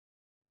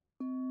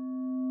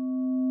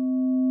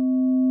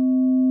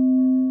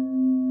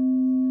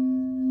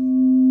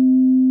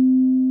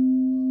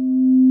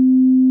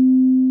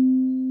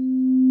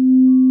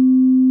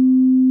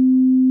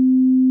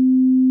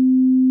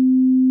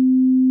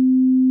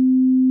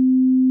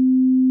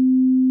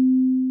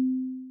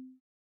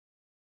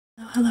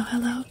Hello,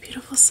 hello,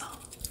 beautiful soul.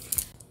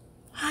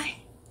 Hi.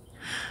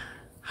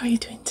 How are you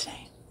doing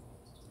today?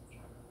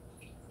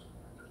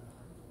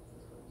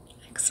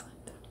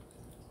 Excellent.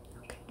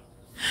 Okay.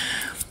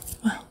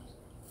 Well,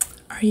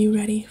 are you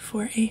ready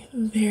for a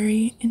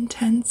very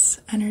intense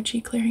energy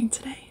clearing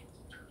today?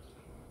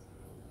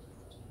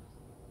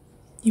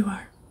 You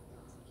are.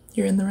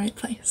 You're in the right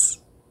place.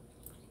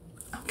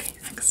 Okay,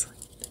 excellent.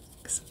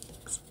 Excellent,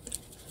 excellent.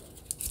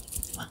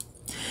 Well,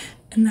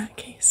 in that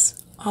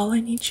case, all I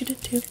need you to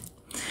do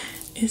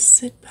is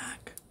sit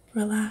back,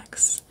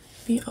 relax,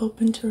 be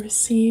open to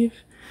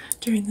receive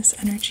during this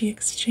energy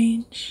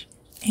exchange,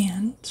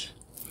 and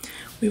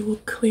we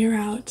will clear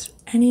out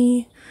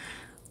any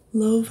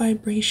low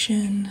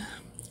vibration,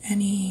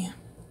 any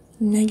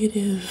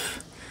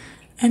negative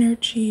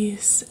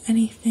energies,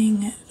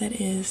 anything that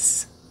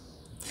is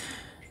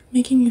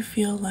making you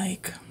feel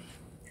like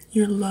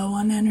you're low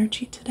on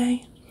energy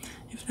today,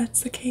 if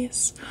that's the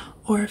case,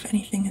 or if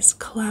anything is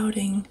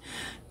clouding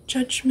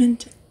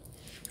judgment,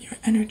 your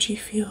energy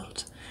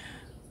field,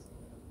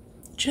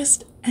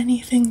 just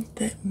anything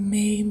that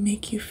may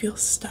make you feel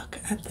stuck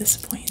at this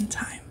point in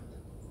time.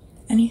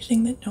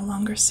 Anything that no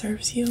longer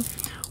serves you,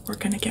 we're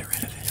gonna get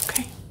rid of it,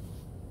 okay?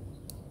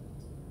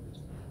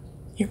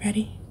 You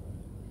ready?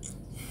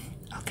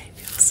 Okay,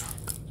 beautiful.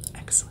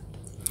 Excellent.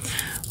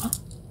 Well,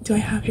 do I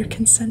have your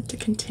consent to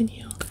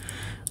continue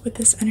with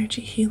this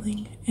energy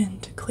healing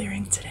and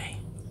clearing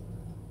today?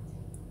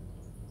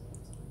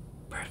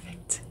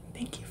 Perfect.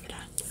 Thank you for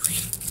that.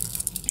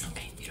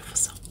 Okay, beautiful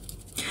soul.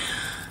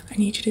 I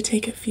need you to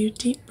take a few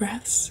deep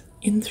breaths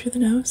in through the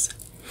nose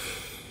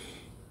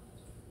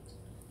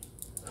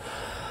and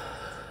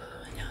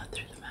out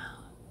through the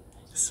mouth.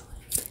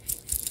 Excellent.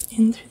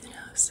 In through the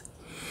nose,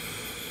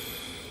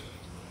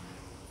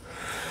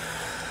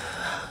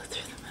 out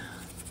through the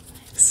mouth.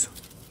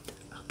 Excellent.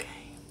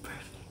 Okay,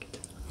 perfect.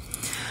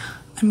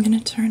 I'm going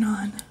to turn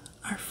on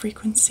our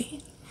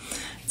frequency.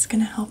 It's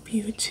going to help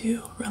you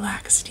to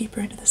relax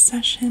deeper into the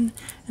session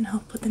and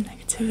help with the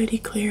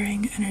negativity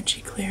clearing,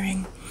 energy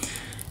clearing,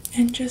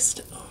 and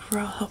just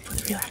overall help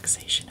with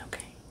relaxation,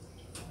 okay?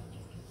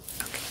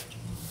 Okay.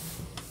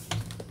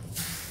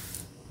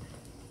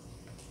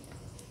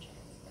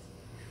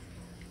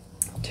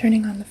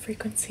 Turning on the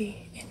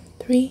frequency in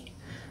 3,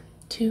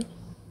 2,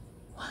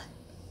 1.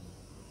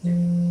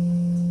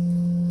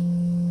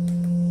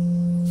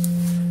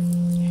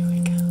 Here we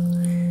go.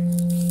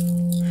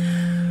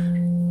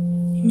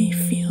 You may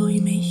feel,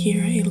 you may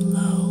hear a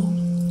low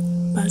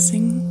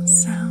buzzing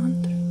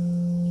sound.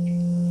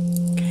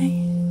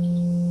 Okay?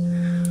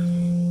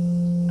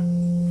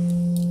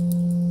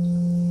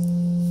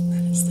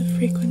 That is the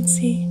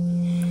frequency.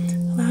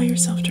 Allow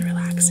yourself to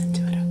relax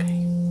into it,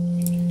 okay?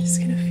 Just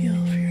gonna feel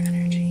for your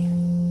energy.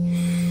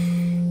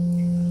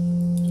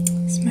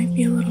 This might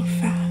be a little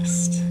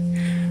fast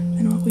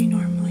than what we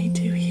normally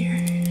do here,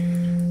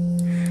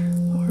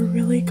 but we're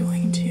really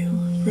going to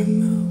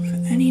remove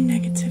any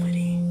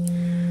negativity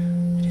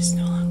that is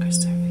no longer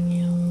serving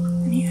you,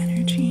 any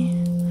energy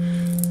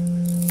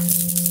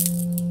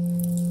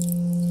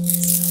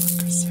that's no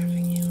longer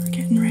serving you. We're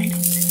getting right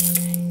into it,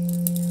 okay?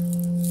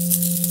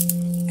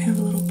 I have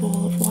a little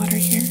bowl of water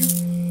here.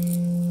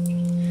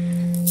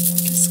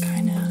 Just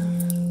kind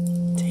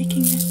of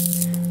taking it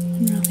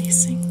and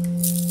releasing.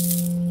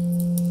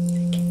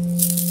 Taking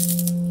it,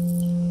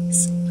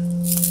 releasing.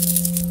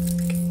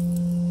 Okay.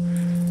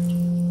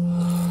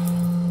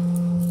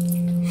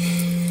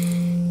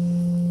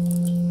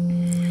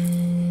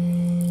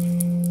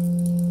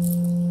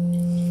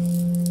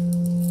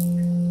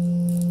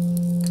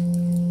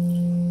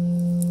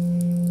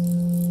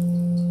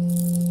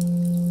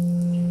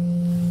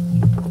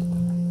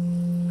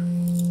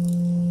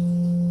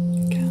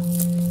 Go.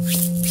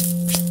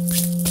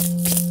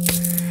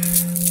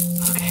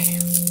 Okay.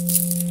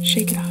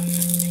 Shake it off.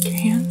 Take your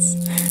hands,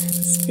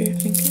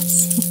 spirit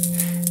fingers,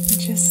 and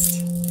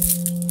just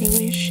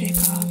really shake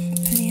off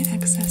any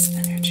excess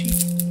energy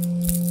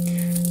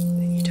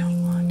that you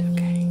don't want,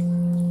 okay?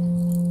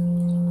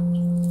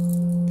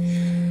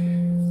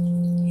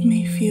 You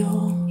may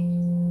feel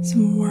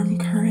some warm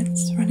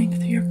currents running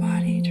through your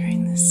body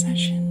during this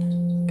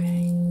session,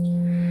 okay?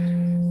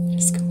 It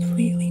is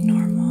completely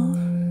normal.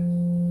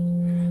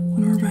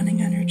 When we're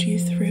running energy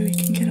through, you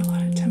can get a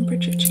lot of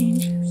temperature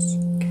changes,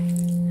 okay?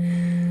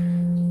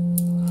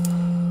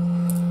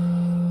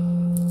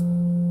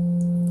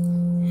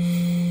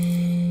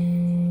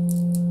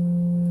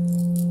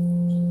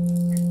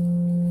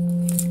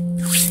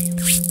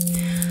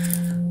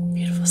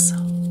 Beautiful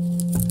soul.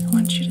 I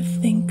want you to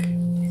think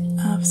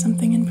of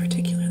something in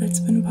particular that's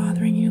been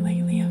bothering you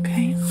lately,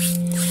 okay?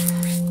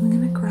 I'm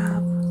gonna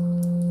grab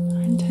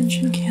our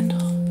intention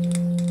candle.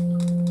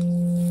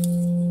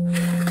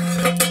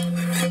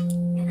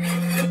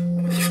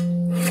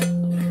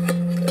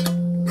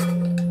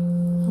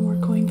 And we're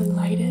going to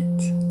light it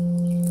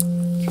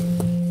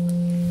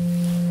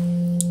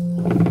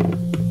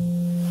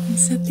and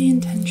set the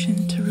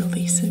intention to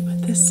release it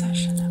with this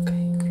session, okay?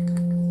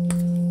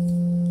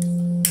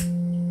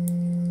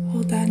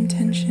 Hold that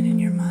intention in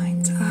your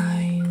mind's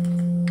eye.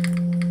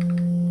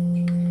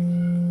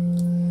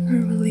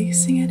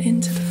 releasing it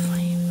into the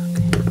flame.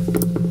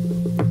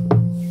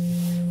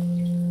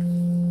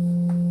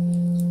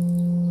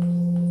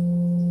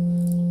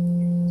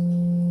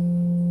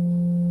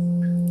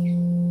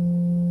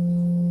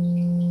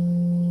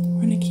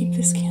 We're going to keep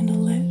this candle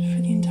lit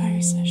for the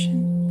entire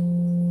session.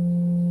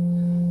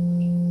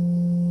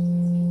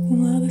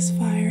 Allow this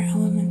fire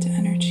element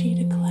energy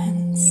to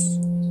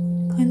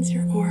cleanse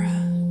your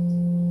aura.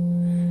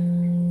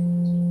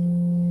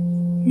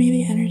 May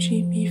the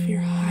energy be for your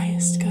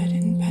highest good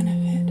and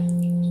benefit,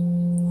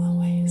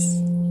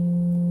 always.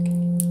 Okay.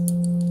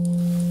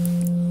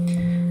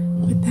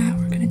 With that,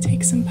 we're going to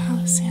take some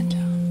Palo Santo.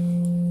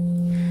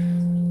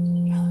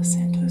 Palo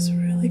Santo is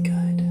really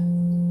good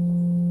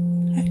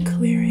at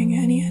clearing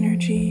any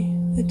energy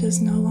that does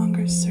no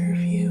longer serve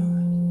you,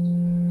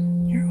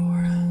 your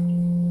aura.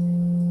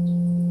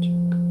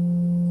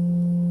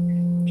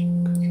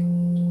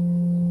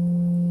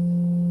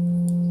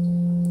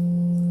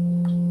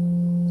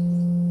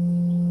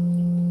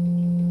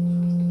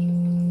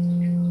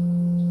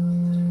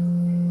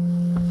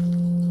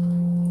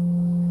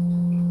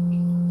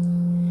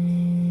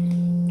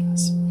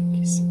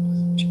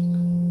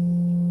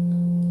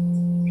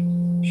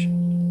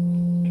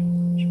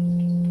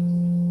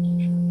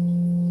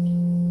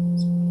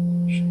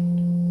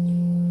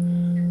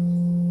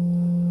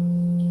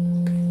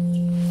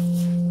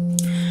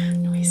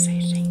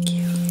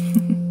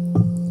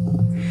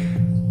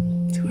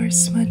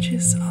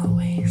 Smudges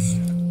always.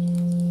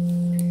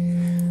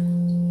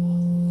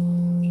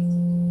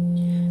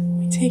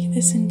 We take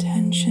this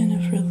intention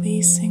of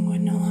releasing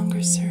what no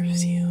longer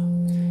serves you.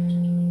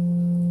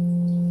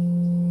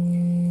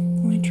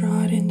 We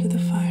draw it into the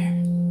fire,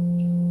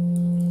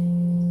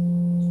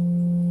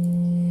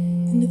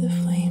 into the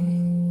flame,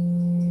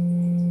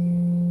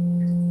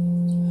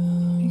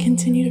 and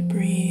continue to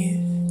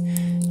breathe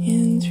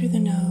in through the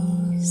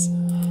nose,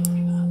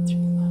 out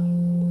through the mouth.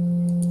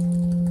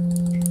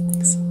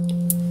 Excellent.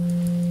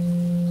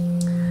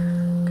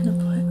 I'm going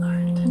to put our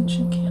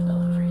intention candle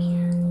over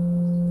here.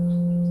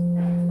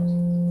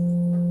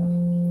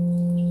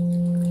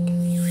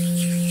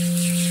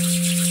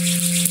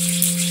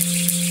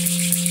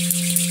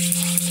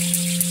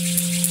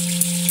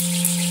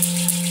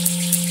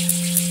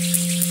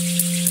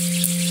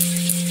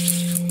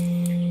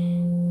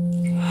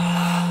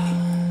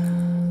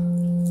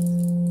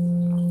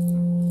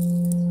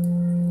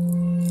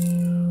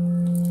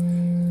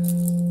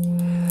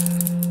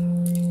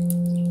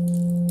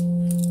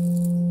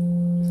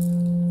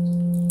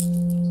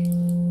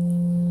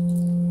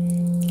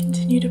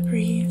 Continue to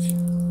breathe.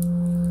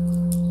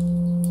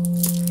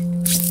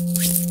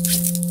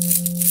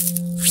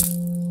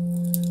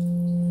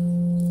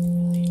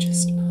 Really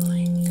just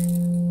pulling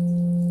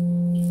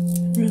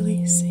and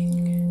releasing.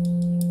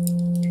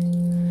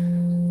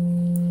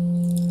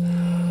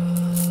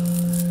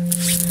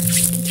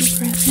 Take a deep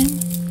breath in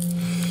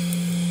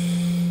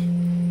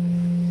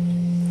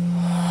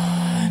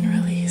and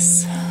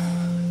release.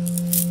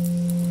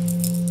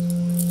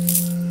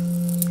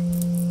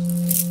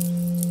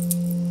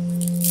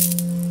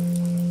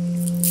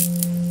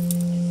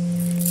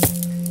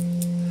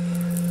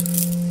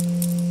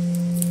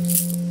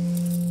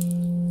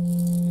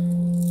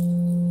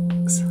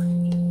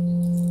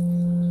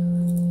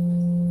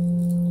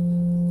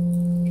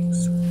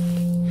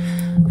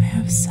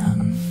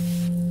 Some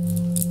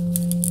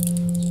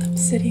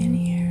obsidian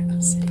here,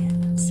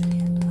 obsidian,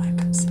 black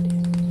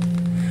obsidian.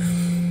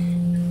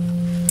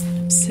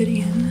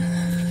 Obsidian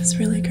is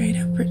really great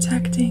at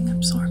protecting,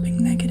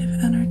 absorbing negative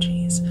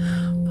energies,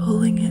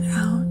 pulling it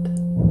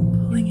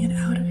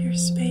out of your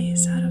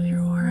space, out of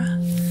your aura.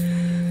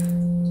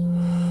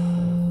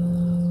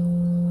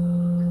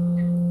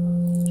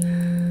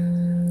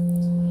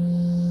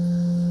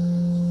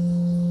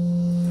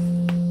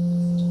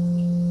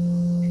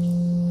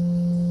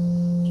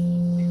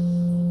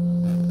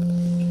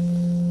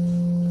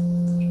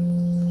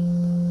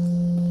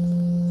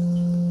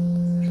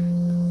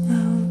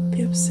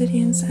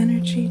 Obsidian's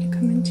energy to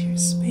come into your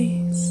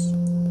space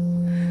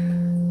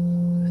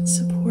and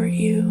support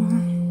you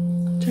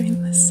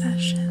during this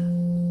session.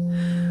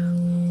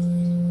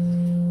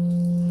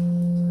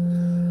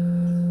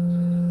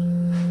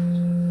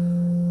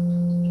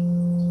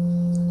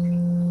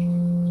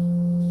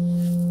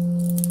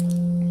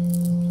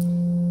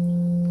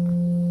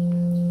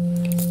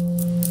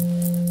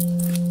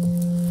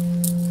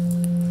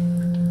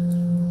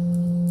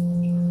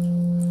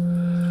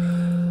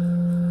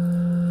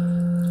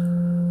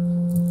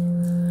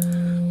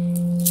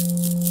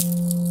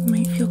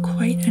 Feel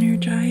quite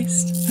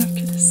energized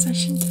after this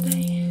session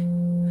today.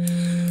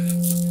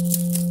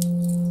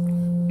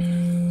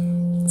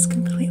 It's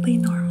completely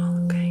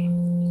normal, okay?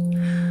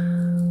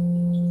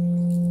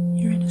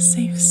 You're in a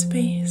safe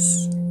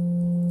space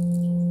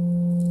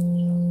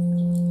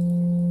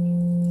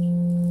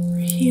for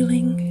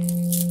healing,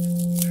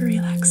 for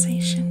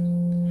relaxation.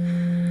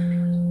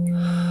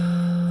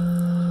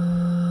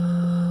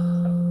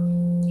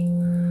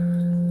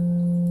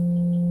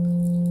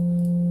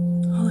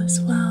 All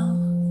is well.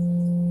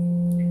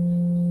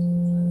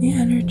 The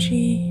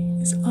energy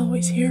is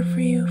always here for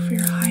you, for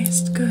your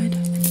highest good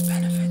and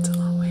benefit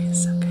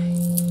always, okay?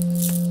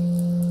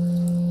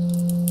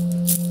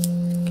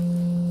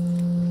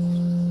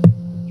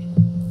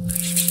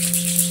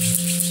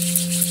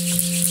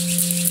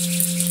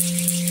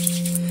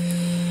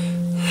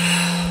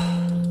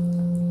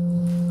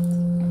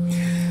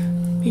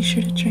 Be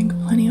sure to drink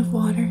plenty of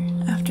water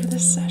after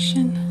this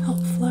session. Help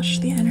flush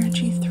the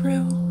energy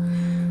through.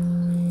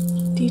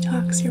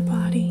 Detox your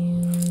body.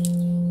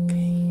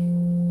 Okay.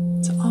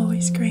 It's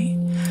always great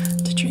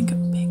to drink a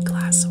big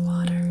glass of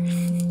water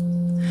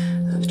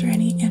after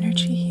any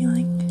energy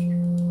healing.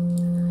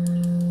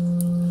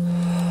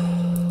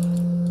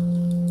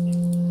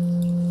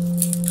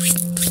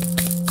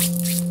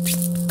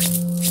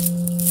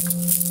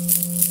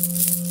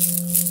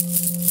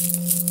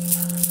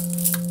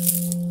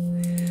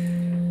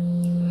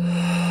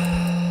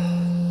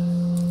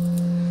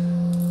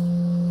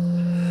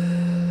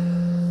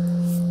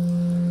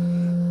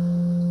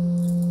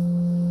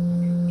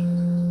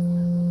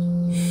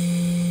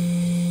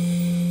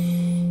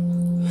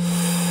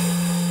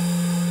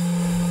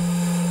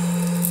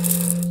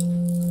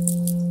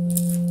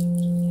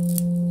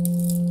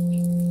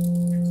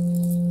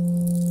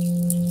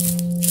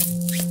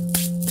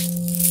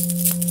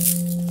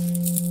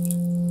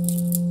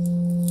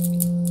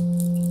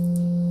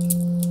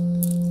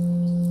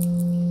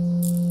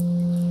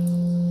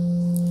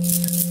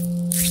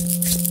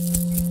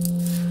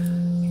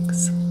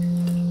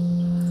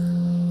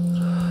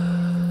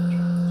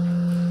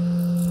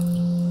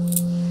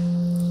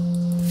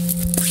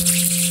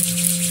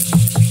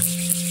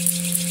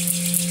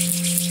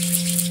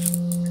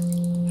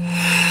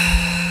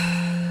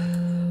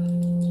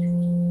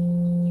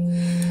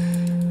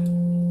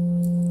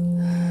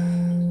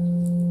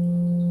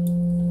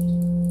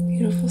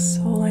 Beautiful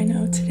soul, I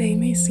know today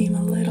may seem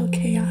a little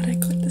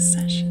chaotic with the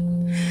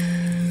session,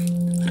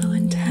 a little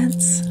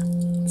intense,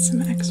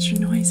 some extra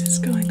noises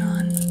going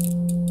on.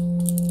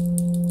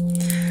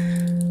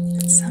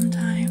 And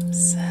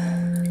sometimes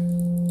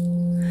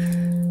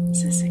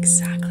this is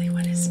exactly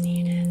what is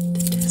needed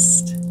to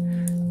just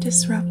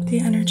disrupt the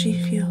energy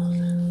field,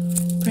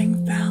 bring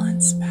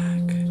balance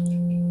back,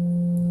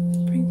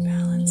 bring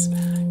balance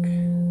back.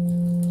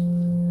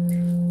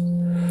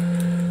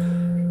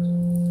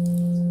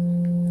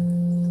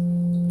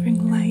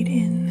 Bring light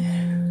in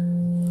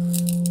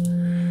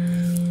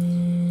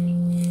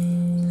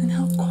and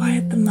help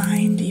quiet the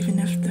mind even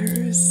if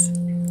there's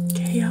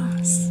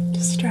chaos,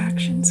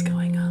 distractions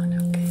going on,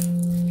 okay?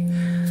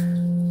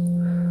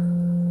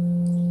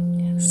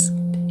 Yes,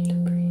 continue to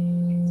breathe.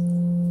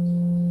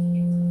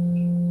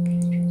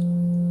 Okay.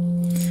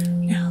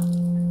 Now,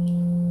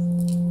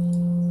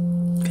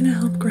 I'm gonna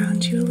help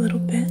ground you a little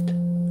bit,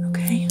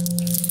 okay?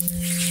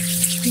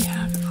 We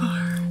have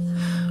our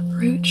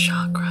root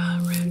chakra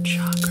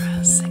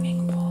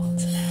singing bowl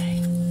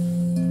today.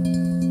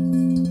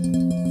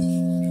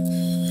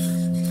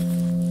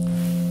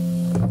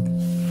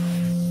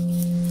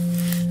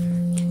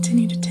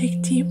 Continue to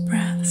take deep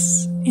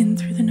breaths in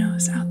through the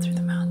nose, out through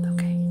the mouth,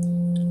 okay?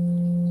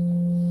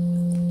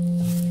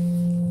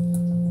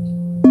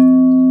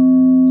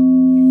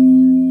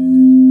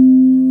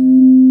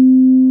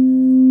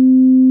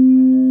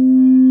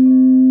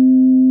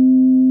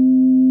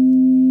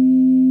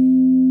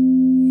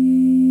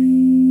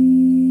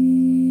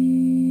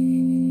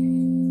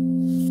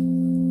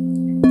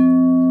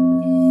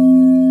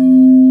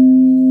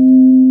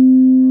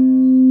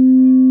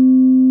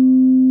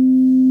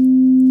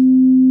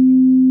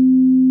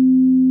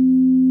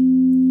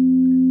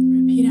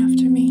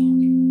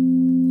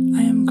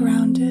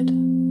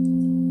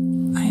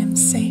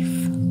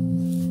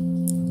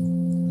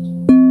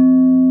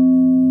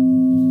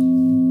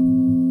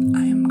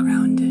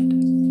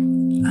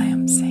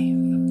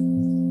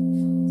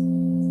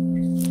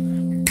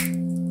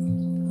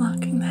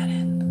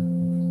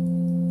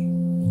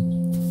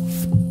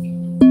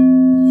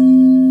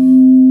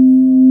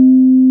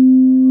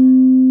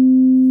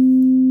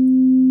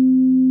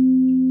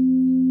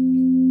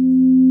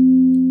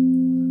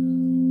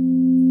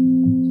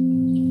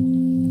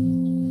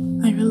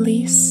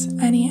 Release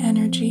any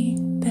energy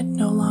that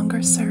no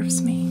longer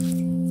serves me.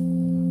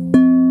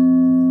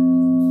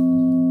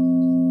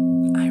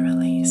 I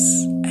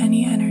release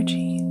any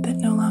energy that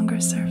no longer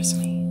serves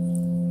me.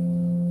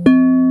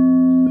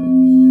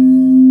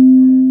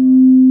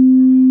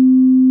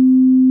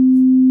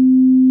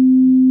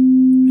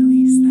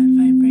 Release that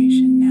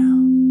vibration now.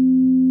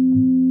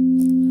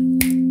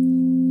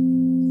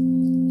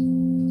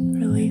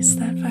 Release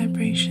that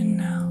vibration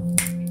now.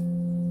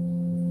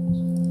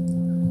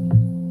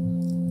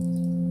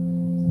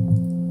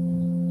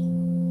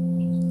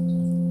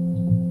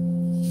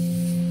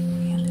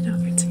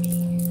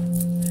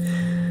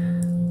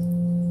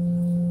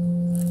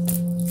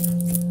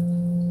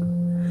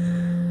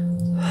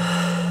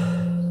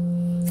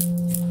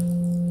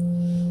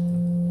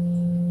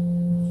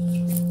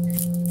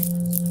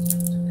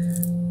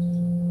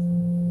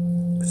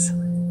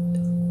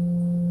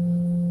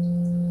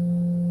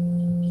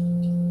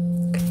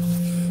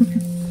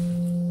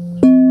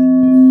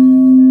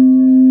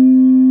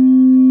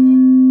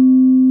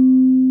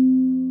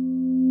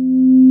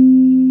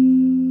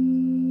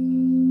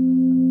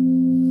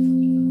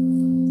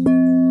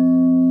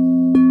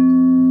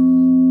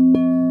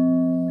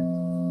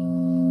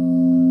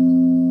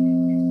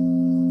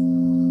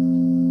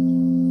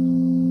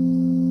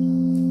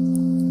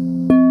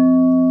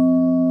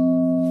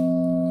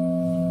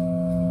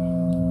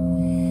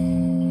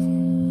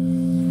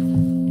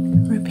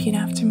 repeat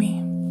after me.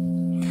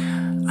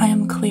 I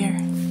am clear.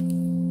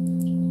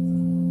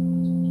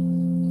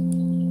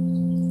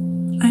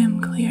 I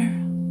am clear.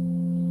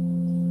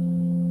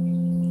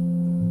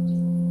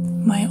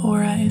 My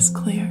aura is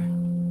clear.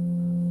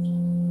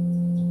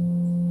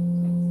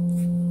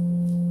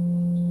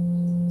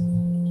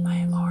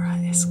 My aura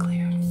is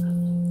clear.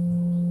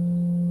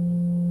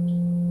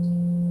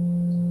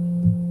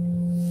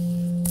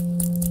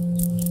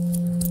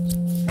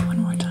 One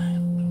more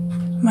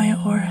time. My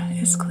aura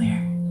is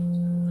clear.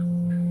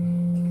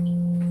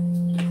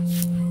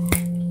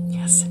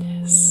 Yes, it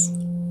is.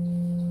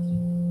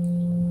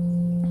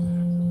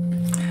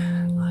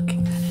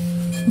 Looking at it.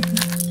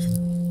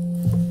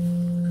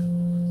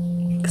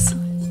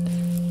 Excellent.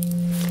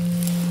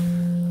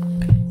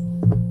 Okay.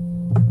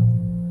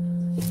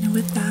 Now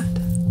with that,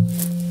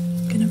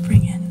 I'm going to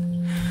bring in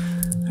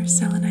our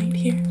selenite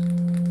here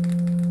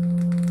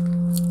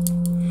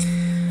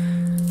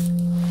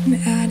and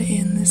add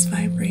in this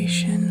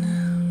vibration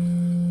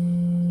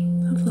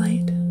of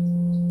light.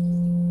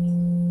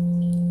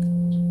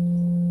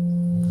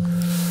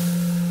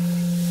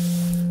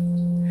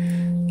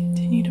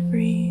 Continue to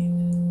breathe.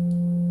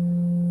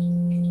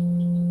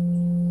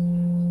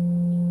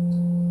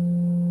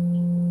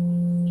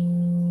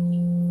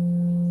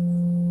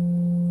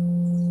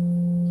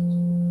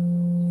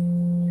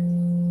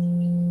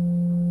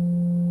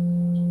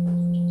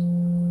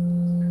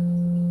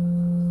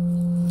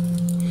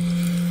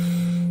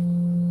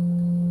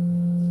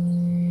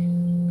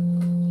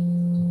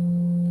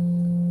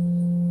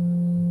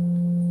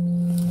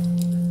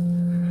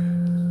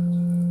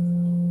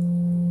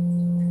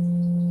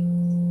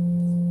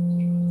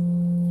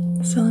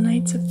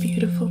 Selenite's a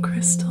beautiful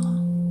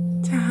crystal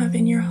to have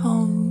in your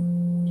home,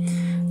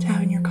 to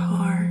have in your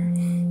car,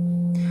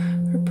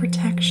 for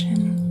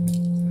protection,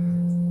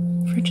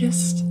 for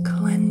just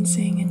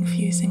cleansing,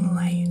 infusing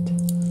light.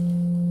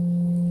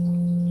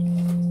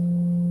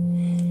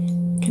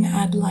 It can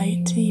add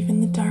light to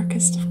even the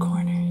darkest of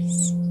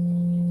corners.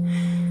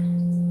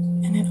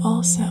 And it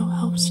also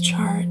helps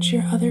charge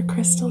your other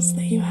crystals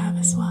that you have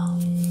as well.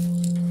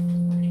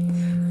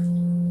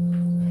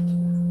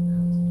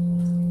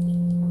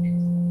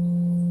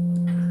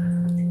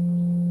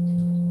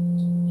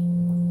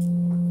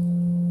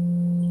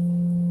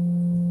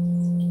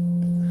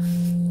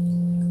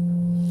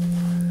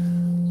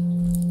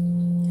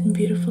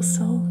 Beautiful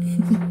soul,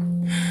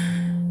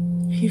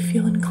 if you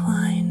feel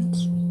inclined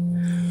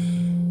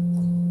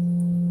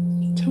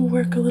to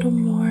work a little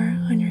more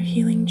on your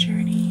healing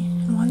journey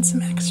and want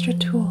some extra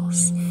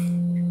tools,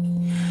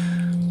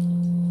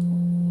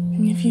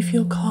 and if you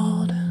feel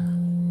called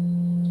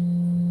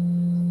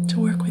to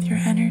work with your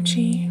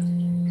energy,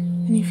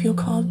 and you feel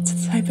called to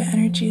the type of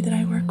energy that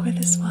I work with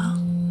as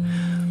well,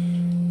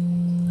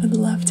 I'd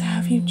love to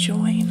have you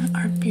join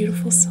our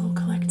Beautiful Soul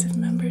Collective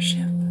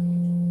membership.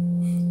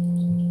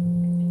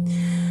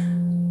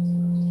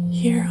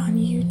 Here on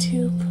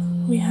YouTube,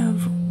 we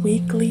have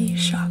weekly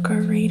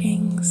chakra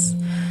readings,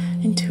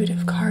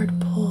 intuitive card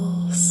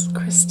pulls,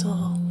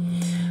 crystal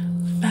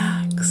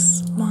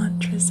facts,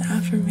 mantras,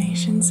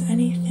 affirmations,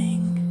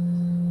 anything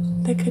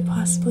that could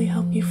possibly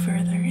help you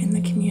further in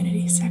the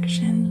community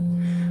section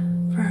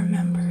for our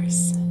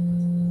members.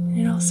 And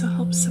it also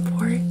helps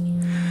support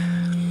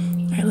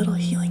our little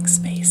healing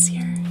space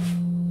here.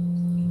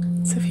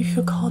 So if you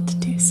feel called to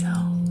do so,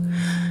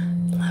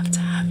 I'd love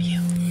to have you.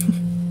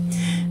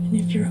 And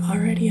if you're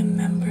already a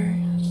member,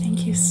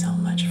 thank you so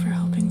much for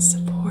helping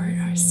support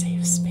our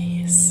safe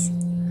space.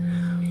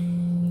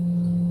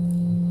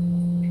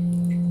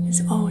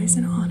 It's always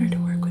an honor to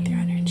work with your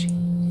energy.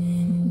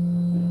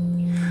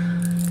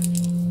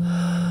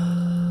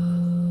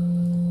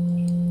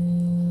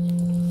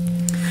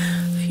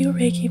 A few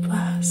Reiki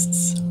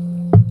blasts.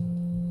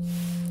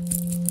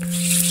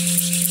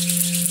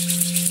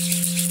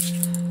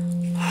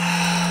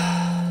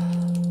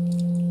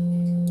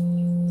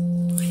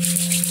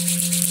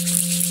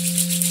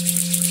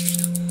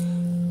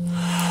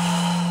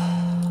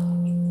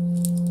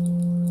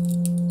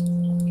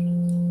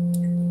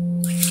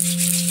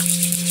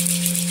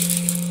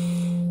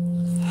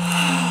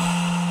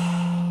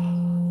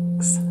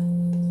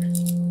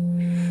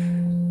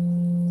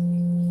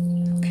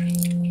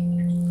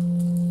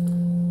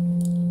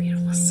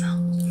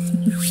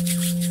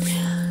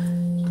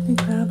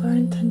 Grab our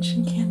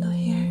intention candle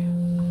here.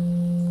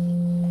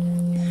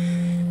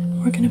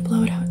 We're going to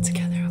blow it out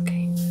together,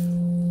 okay?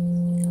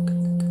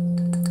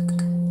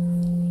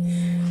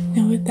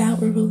 Now with that,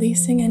 we're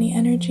releasing any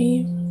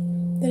energy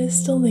that is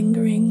still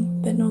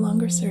lingering, that no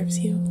longer serves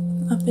you,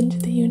 up into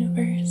the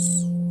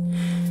universe,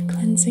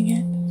 cleansing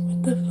it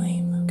with the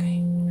flame,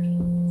 okay?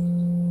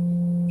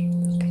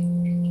 Okay.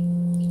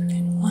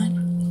 And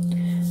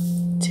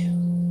 1, 2,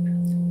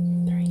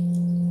 3.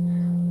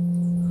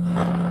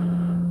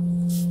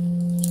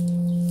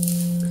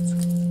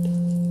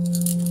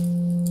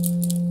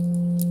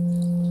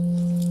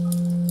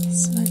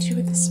 Smudge you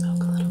with the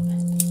smoke a little bit.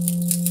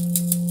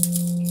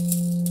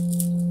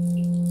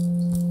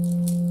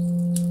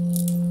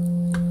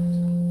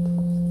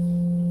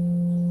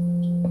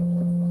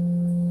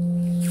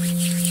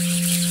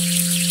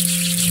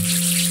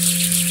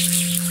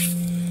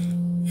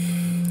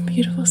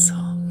 Beautiful soul.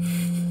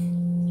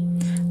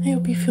 I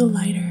hope you feel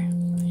lighter.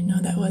 I know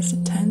that was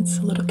intense,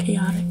 a little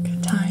chaotic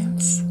at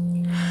times.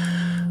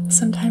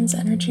 Sometimes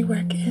energy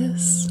work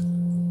is.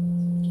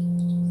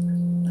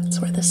 That's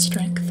where the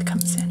strength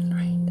comes in,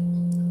 right?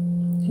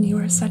 And you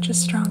are such a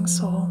strong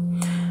soul.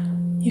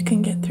 You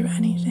can get through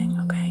anything,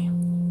 okay?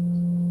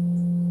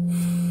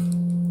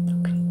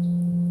 Okay.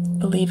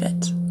 Believe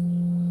it.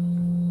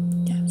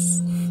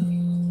 Yes.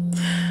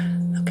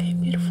 Okay,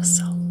 beautiful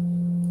soul.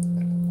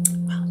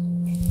 Well,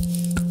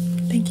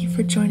 thank you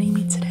for joining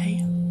me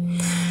today.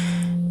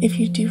 If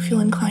you do feel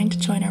inclined to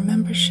join our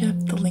membership,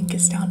 the link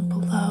is down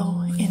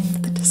below in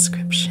the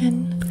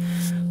description.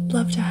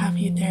 Love to have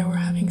you there. We're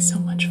having so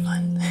much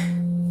fun.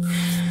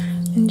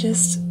 And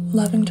just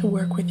loving to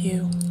work with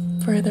you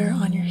further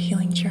on your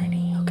healing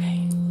journey,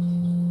 okay?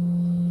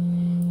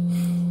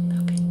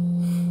 Okay.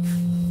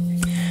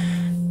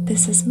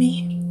 This is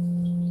me.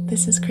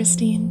 This is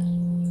Christine.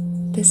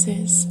 This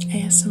is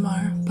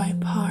ASMR by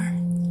P.A.R.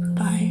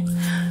 by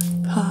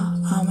Pau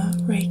Amma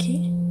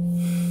Reiki.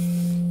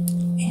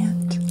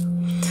 And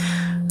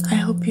I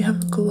hope you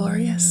have a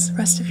glorious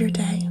rest of your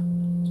day,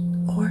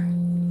 or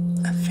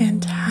a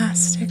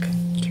fantastic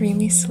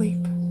dreamy sleep,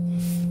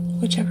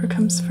 whichever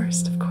comes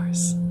first, of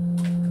course.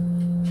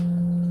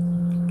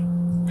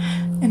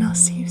 And I'll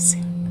see you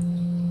soon.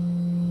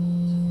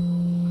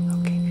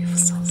 Okay, beautiful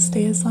soul,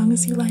 stay as long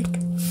as you like.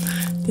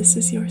 This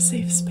is your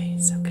safe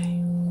space, okay?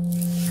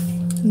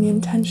 And the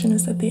intention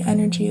is that the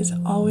energy is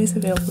always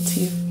available to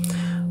you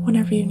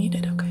whenever you need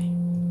it, okay?